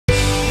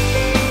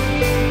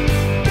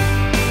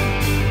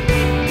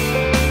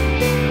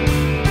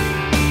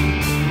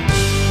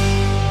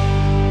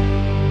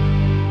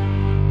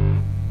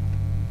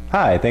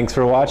Hi, thanks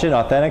for watching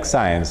Authentic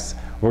Science.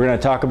 We're going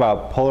to talk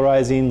about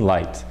polarizing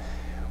light.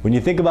 When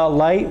you think about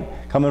light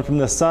coming from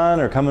the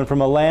sun or coming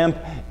from a lamp,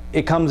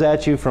 it comes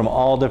at you from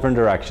all different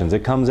directions.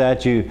 It comes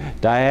at you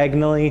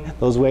diagonally,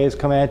 those waves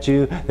come at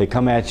you. They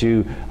come at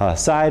you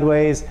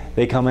sideways.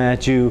 They come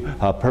at you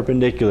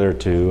perpendicular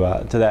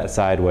to that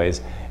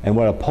sideways. And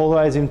what a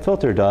polarizing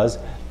filter does,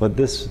 what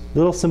this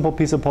little simple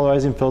piece of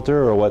polarizing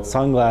filter, or what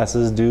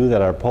sunglasses do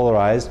that are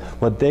polarized,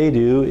 what they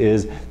do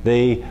is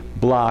they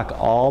block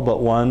all but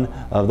one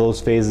of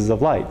those phases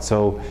of light.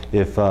 So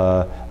if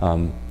the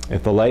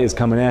light is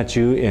coming at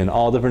you in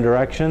all different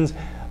directions,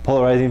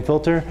 polarizing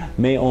filter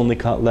may only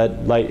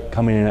let light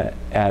coming in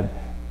at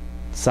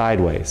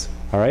sideways.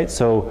 All right,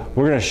 so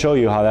we're going to show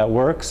you how that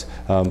works.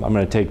 I'm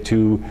going to take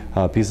two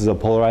pieces of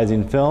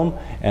polarizing film,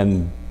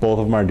 and both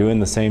of them are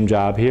doing the same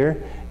job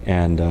here.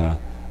 And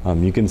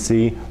you can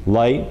see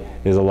light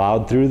is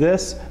allowed through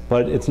this,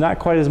 but it's not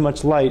quite as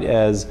much light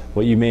as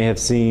what you may have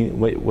seen,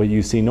 what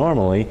you see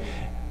normally.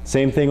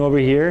 Same thing over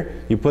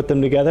here, you put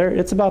them together,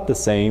 it's about the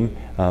same,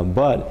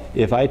 but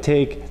if I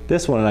take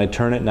this one and I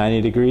turn it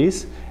 90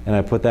 degrees and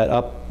I put that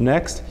up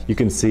next, you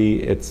can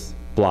see it's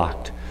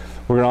blocked.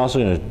 We're also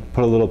going to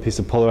put a little piece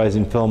of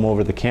polarizing film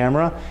over the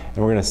camera, and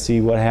we're going to see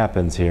what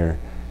happens here.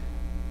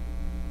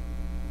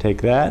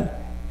 Take that,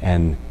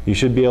 and you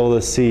should be able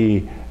to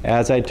see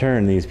as I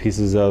turn these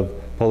pieces of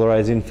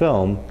polarizing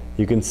film,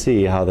 you can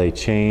see how they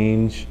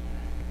change.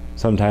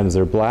 Sometimes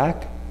they're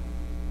black,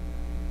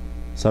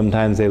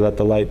 sometimes they let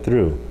the light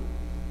through.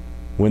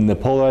 When the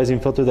polarizing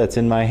filter that's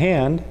in my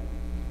hand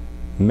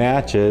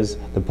matches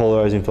the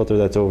polarizing filter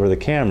that's over the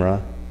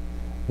camera,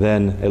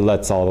 then it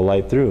lets all the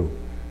light through.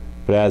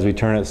 But as we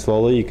turn it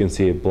slowly, you can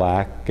see it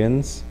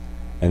blackens,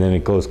 and then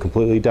it goes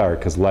completely dark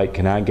because light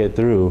cannot get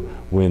through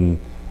when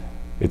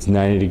it's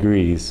 90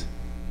 degrees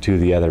to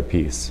the other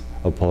piece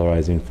of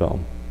polarizing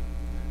film.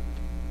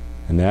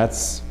 And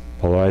that's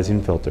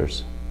polarizing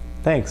filters.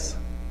 Thanks.